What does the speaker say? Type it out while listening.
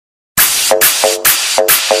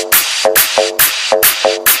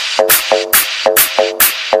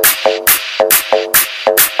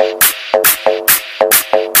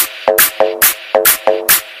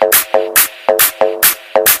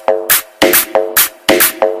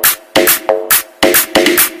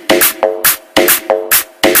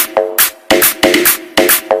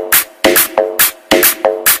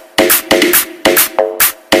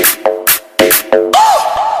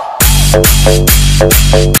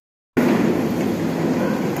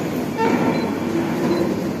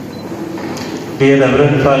Dear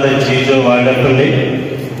Reverend Father Jijo Vadapalli,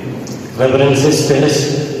 Reverend Sisters,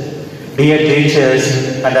 dear teachers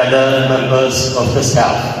and other members of the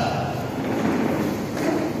staff.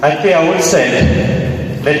 At the outset,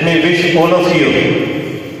 let me wish all of you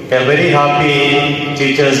a very happy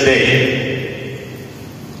Teachers' Day.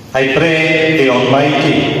 I pray the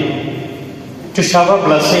Almighty to shower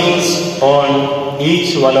blessings on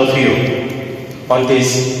each one of you on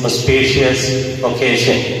this auspicious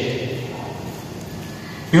occasion.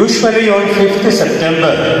 Usually on 5th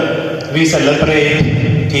September, we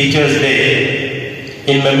celebrate Teachers' Day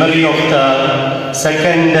in memory of the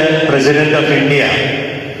second President of India,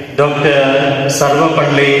 Dr.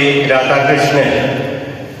 Sarvapalli Radhakrishnan,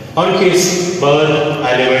 on his birth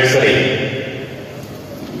anniversary.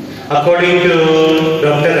 According to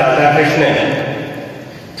Dr. Radhakrishnan,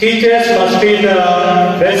 teachers must be the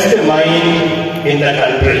best mind in the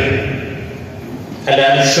country. And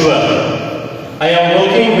I am sure I am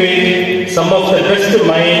working with some of the best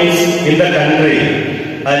minds in the country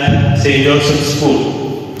at St. Joseph's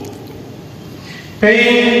School.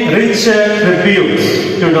 Paying rich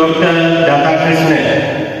tributes to Dr. Radhakrishnan,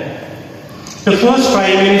 the first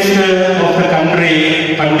Prime Minister of the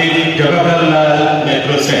country, Pandit Jawaharlal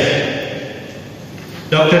Nehru, said,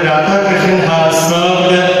 Dr. Radhakrishnan has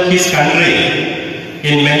served his country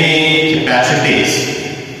in many capacities.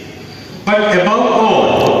 But above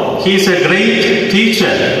all, he is a great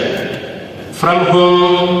teacher from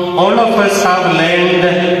whom all of us have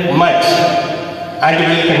learned much and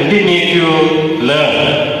will continue to learn.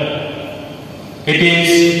 It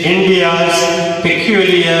is India's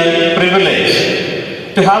peculiar privilege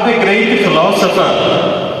to have a great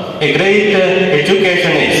philosopher, a great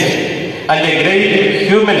educationist, and a great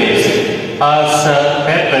humanist as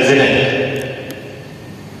her president.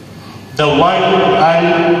 The one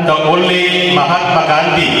and the only Mahatma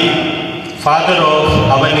Gandhi, father of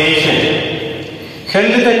our nation,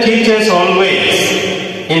 held the teachers always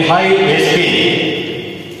in high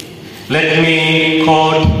esteem. Let me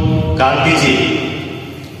quote Gandhiji.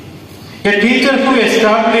 A teacher who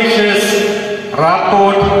establishes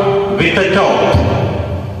rapport with the taught,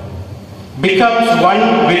 becomes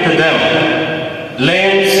one with them,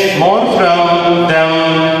 learns more from them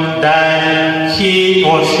than he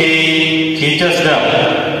or she teaches them.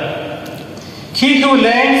 He who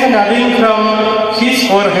learns nothing from his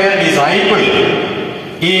or her disciple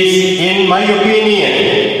is, in my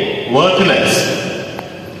opinion, worthless.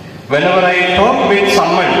 Whenever I talk with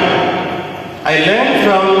someone, I learn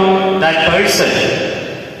from that person.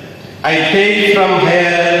 I take from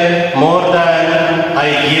her more than I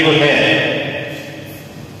give her.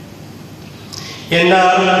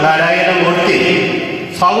 N.R. Narayana Murthy,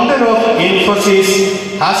 founder of Infosys,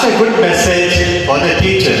 has a good message for the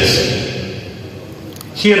teachers.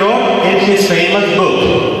 He wrote in his famous book,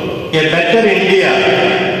 A Better India,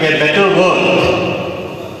 A Better World.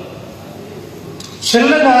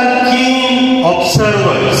 Children are keen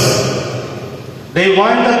observers. They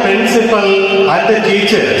want the principal and the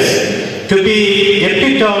teachers to be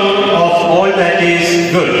epitome of all that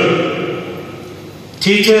is good.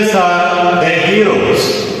 Teachers are their heroes.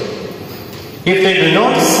 If they do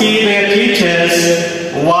not see their teachers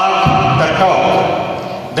walk the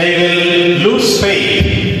talk, they will lose faith.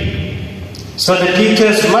 So the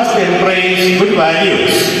teachers must embrace good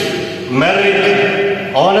values,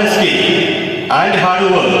 merit, honesty, and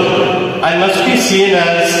hard work, and must be seen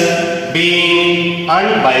as being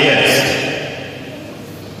unbiased.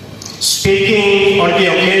 Speaking on the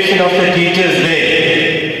occasion of the Teachers'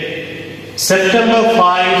 Day, September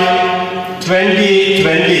 5,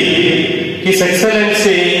 2020, His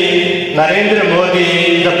Excellency Narendra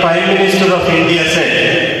Modi, the Prime Minister of India, said,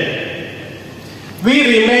 "We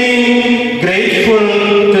remain grateful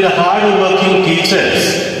to the hard-working teachers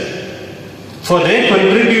for their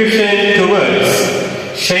contribution towards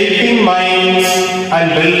shaping minds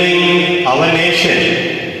and building our nation."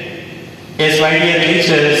 Yes, my dear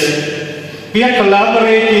teachers, we are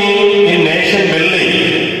collaborating in nation building,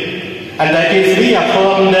 and that is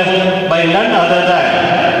reaffirmed by none other than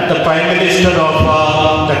the Prime Minister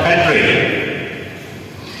of the country.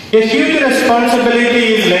 A huge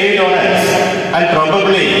responsibility is laid on us, and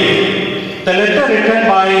probably the letter written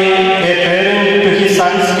by a parent to his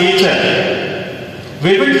son's teacher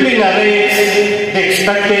vividly narrates the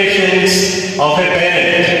expectations of a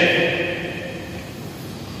parent.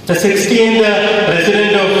 The 16th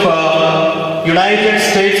President of United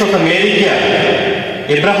States of America,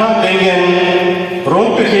 Abraham Lincoln,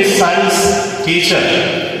 wrote to his son's teacher,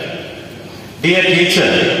 "Dear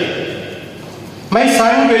teacher, my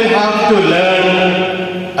son will have to learn,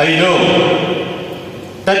 I know,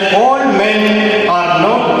 that all men are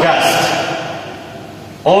not just,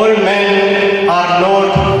 all men are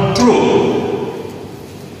not true.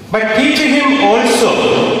 But teach him also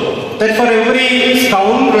that for every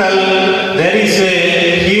scoundrel there is a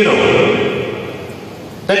hero,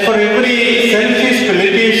 that for every selfish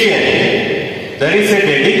politician there is a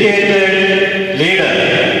dedicated leader,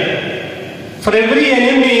 for every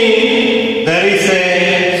enemy there is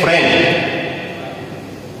a friend.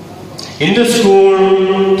 In the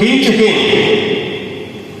school, teach him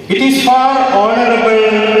it is far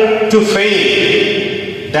honorable to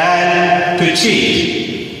fail than to cheat.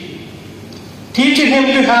 Teach him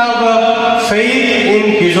to have faith in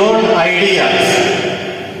his own ideas,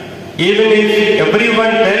 even if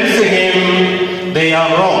everyone tells him they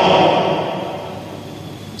are wrong.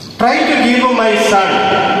 Try to give my son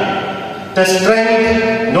the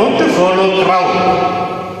strength not to follow crowd.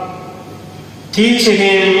 Teach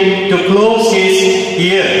him to close his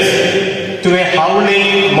ears to a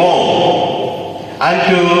howling mob and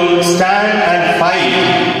to stand and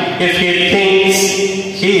fight if he thinks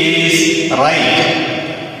he is right.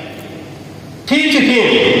 Teach him,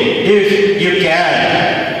 if you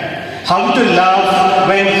can, how to laugh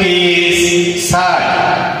when he is sad.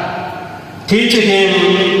 Teach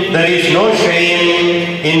him there is no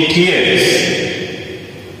shame in tears.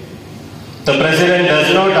 The President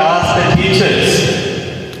does not ask the teachers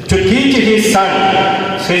to teach his son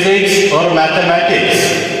physics or mathematics,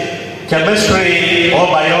 chemistry or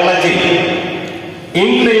biology,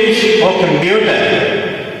 English or computer,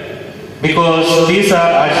 because these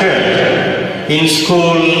are assured in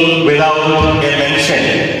school without a mention.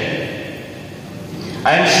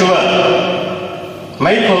 I am sure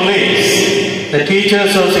my colleagues, the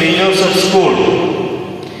teachers of St. Joseph's School,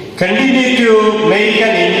 continue to make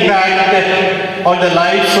an impact on the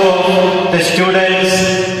lives of the students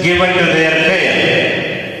given to their care.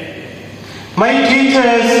 My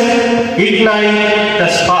teachers ignite the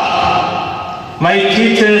spark. My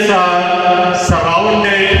teachers are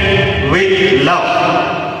surrounded with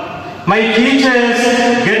love. My teachers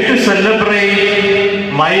get to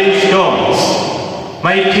celebrate milestones.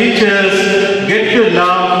 My teachers get to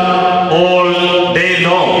laugh all day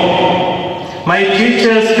long. My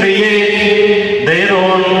teachers create their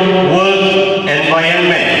own work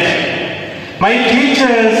environment. My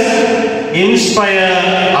teachers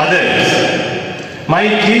inspire others. My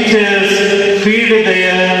teachers feed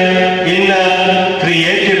their inner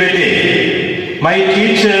creativity. My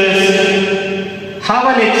teachers have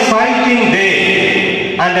an exciting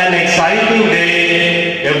day and an exciting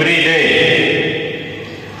day every day.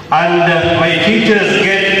 And my teachers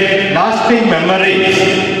get lasting memories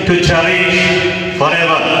to cherish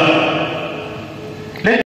forever.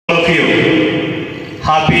 Let all of you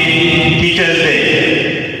happy Teachers'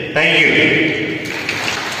 Day. Thank you.